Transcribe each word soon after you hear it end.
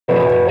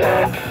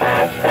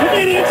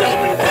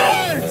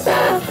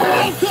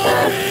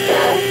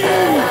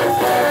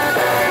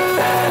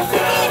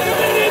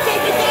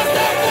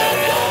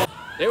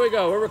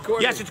go. We're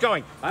recording. Yes, it's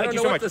going. Thank you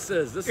so much. This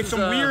is. This it's is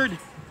some weird.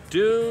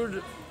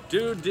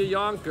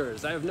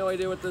 Doodlewonkers. I have no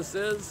idea what this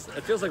is.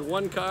 It feels like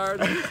one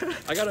card.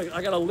 I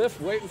got a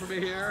lift waiting for me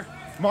here.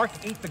 Mark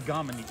ate the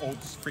gum in the old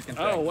freaking thing.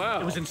 Oh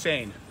wow. It was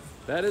insane.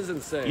 That is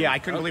insane. Yeah, I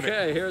couldn't believe it.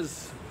 Okay,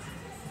 here's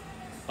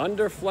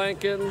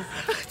underflanking.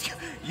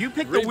 You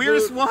picked the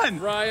weirdest one.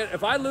 Riot.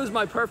 If I lose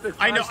my perfect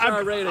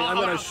 5-star rating, I'm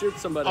gonna shoot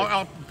somebody.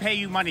 I'll pay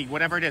you money,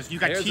 whatever it is. You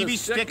got Here's TV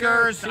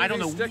sticker, stickers. I don't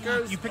know.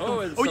 Stickers. You picked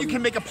you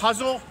can make a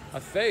puzzle.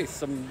 A face,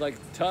 some like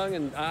tongue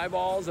and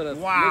eyeballs, and a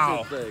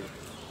wow. lizard thing.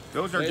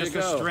 Those are just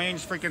a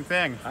strange freaking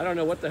thing. I don't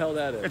know what the hell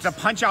that is. It's a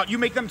punch out. You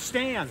make them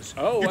stands.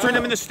 Oh, you turn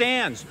them into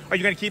stands. Are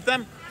you gonna keep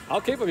them? I'll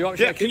keep them. You want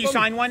me to Can you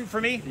sign one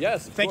for me?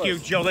 Yes, of Thank course. you,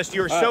 Joe List.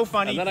 You're so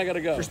funny. And then I gotta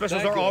go. Your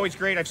specials are always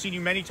great. I've seen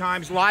you many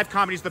times. Live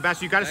comedy's the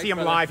best. You got to see him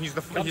live. He's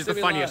the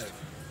funniest.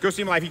 Go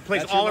see him live. He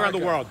plays all around the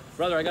world.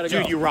 Brother, I gotta go.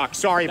 Dude, you rock.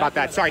 Sorry about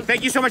that. Sorry.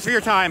 Thank you so much for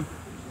your time.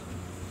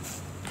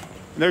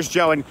 And there's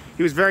Joe, and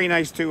he was very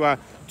nice to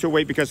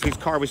wait because his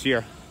car was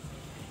here.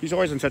 He's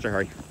always in such a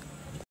hurry.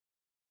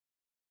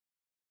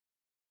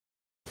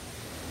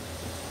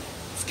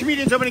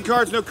 Comedians opening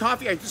cards, no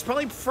coffee. It's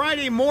probably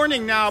Friday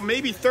morning now,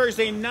 maybe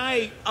Thursday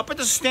night. Up at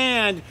the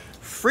stand,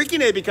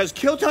 freaking it because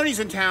Kill Tony's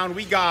in town.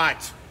 We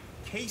got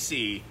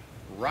Casey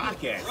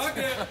Rocket.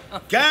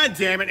 God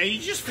damn it! And you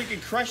just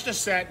freaking crushed a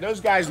set. Those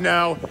guys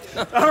know.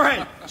 All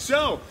right.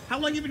 So, how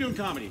long have you been doing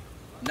comedy?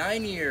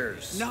 9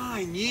 years.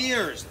 9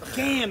 years.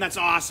 Damn, that's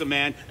awesome,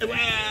 man.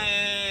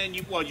 And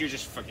you're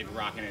just fucking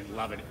rocking it,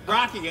 loving it,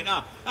 rocking it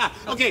up.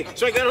 Okay,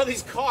 so I got all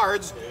these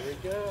cards. There we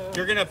go.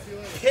 You're gonna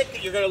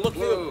pick. You're gonna look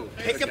through.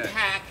 Pick a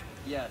pack.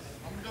 Yes.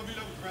 I'm gonna go meet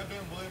up with Brad, Ben,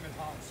 William, and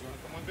Hans. You wanna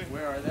come with me?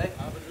 Where are they?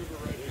 I have an Uber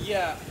right here.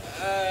 Yeah.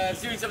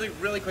 Doing something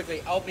really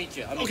quickly. I'll meet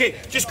you. Okay,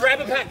 just grab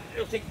a pack.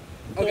 It'll take.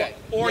 Okay.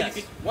 Or yes.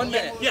 you can. 1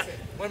 minute. Yeah.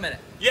 1 minute.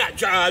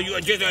 Yeah. You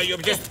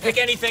just pick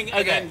anything. Okay.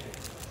 And then,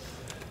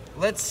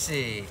 Let's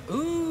see.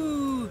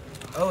 Ooh.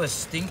 Oh, a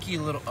stinky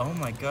little. Oh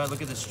my God!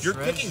 Look at this. You're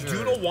treasure. picking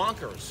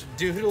Doodlewonkers.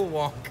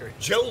 Doodlewonkers.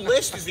 Joe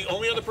List is the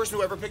only other person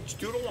who ever picked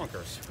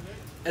Doodlewonkers.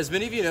 As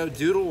many of you know,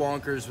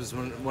 Doodlewonkers was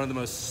one of the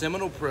most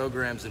seminal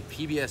programs in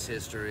PBS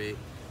history.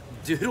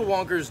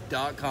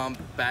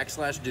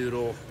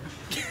 Doodlewonkers.com/doodle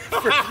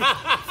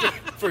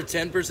for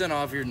 10%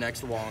 off your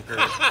next Wonker.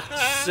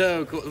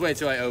 So cool. Wait,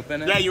 so I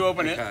open it? Yeah, you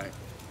open it. Okay.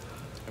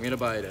 I'm gonna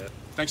bite it.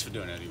 Thanks for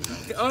doing it. Even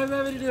though Oh, I'm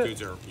happy to do it.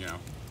 dudes are,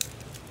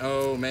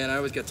 Oh man, I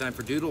always got time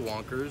for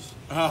Doodlewonkers.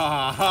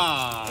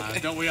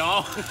 Don't we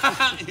all?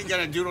 You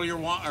gotta doodle your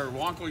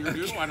wonkle your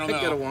doodle. I don't know.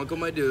 I gotta wonkle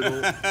my doodle.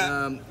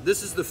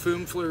 This is the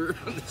Floomfler.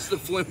 This is the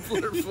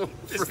Floomfler.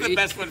 This is the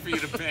best one for you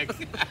to pick.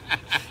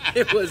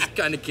 It was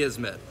kind of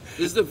kismet.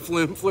 This is the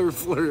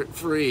Floomfler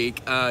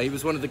Freak. He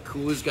was one of the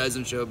coolest guys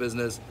in show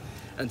business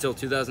until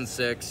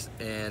 2006,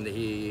 and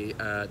he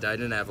died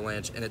in an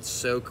avalanche. And it's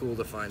so cool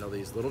to find all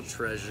these little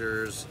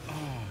treasures.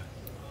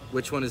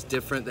 Which one is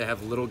different? They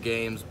have little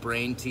games,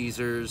 brain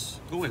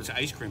teasers. Ooh, it's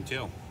ice cream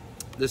too.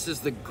 This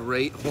is the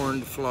Great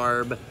Horned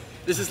Flarb.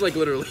 This is like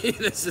literally,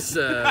 this is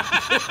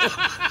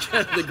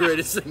the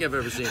greatest thing I've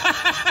ever seen.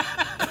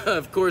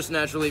 Of course,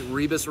 naturally,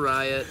 Rebus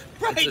Riot.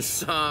 Right. It's a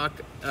sock.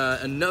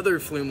 Another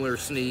Floomler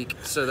sneak,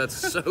 so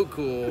that's so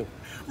cool.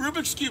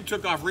 Rubik's Cube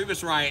took off.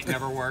 Rebus Riot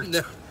never worked.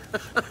 No.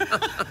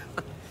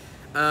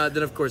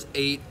 Then, of course,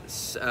 8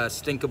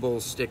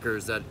 stinkable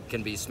stickers that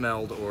can be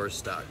smelled or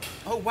stuck.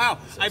 Oh, wow.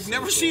 So I've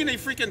never seen a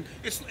freaking...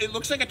 It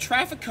looks like a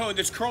traffic cone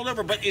that's curled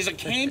over, but is a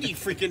candy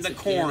freaking the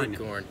corn. Candy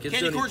corn.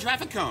 Candy corn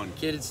traffic cone.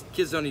 Kids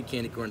don't eat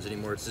candy corns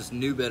anymore. It's this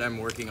new bit I'm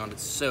working on.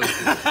 It's so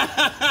cool.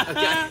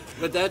 Okay,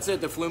 but that's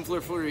it. The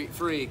Floomfler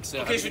Freak.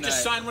 So okay, so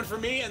just sign one for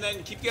me, and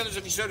then keep the others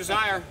if you so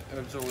desire.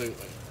 Absolutely.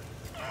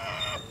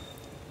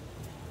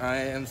 I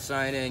am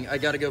signing. I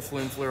gotta go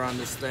Floomfler on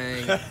this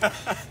thing.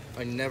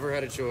 I never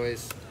had a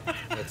choice.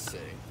 Let's see.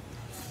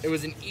 It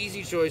was an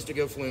easy choice to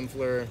go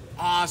Floomfler.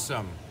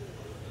 Awesome.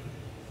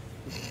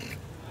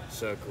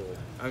 So cool.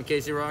 I'm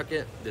Casey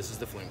Rocket. This is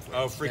the Floomfler.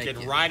 Oh,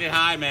 freaking ride it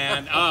high,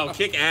 man. Oh,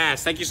 kick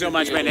ass. Thank you so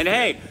much, man. And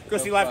hey, go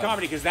see live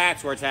comedy, because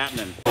that's where it's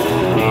happening.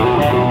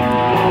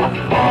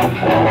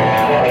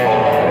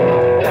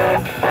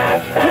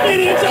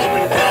 Comedians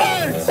open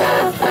cards!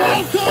 No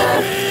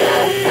coffee!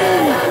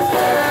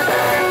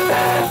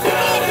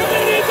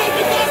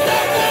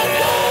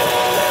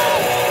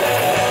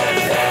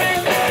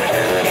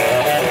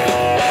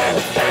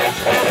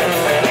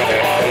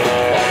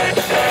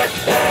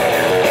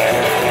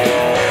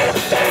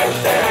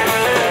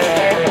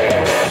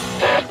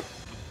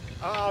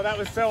 Oh, that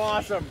was so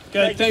awesome.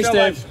 Good, Thanks,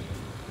 Dave. much.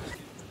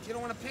 You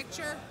don't want a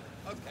picture?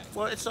 Okay.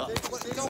 Well, it's all...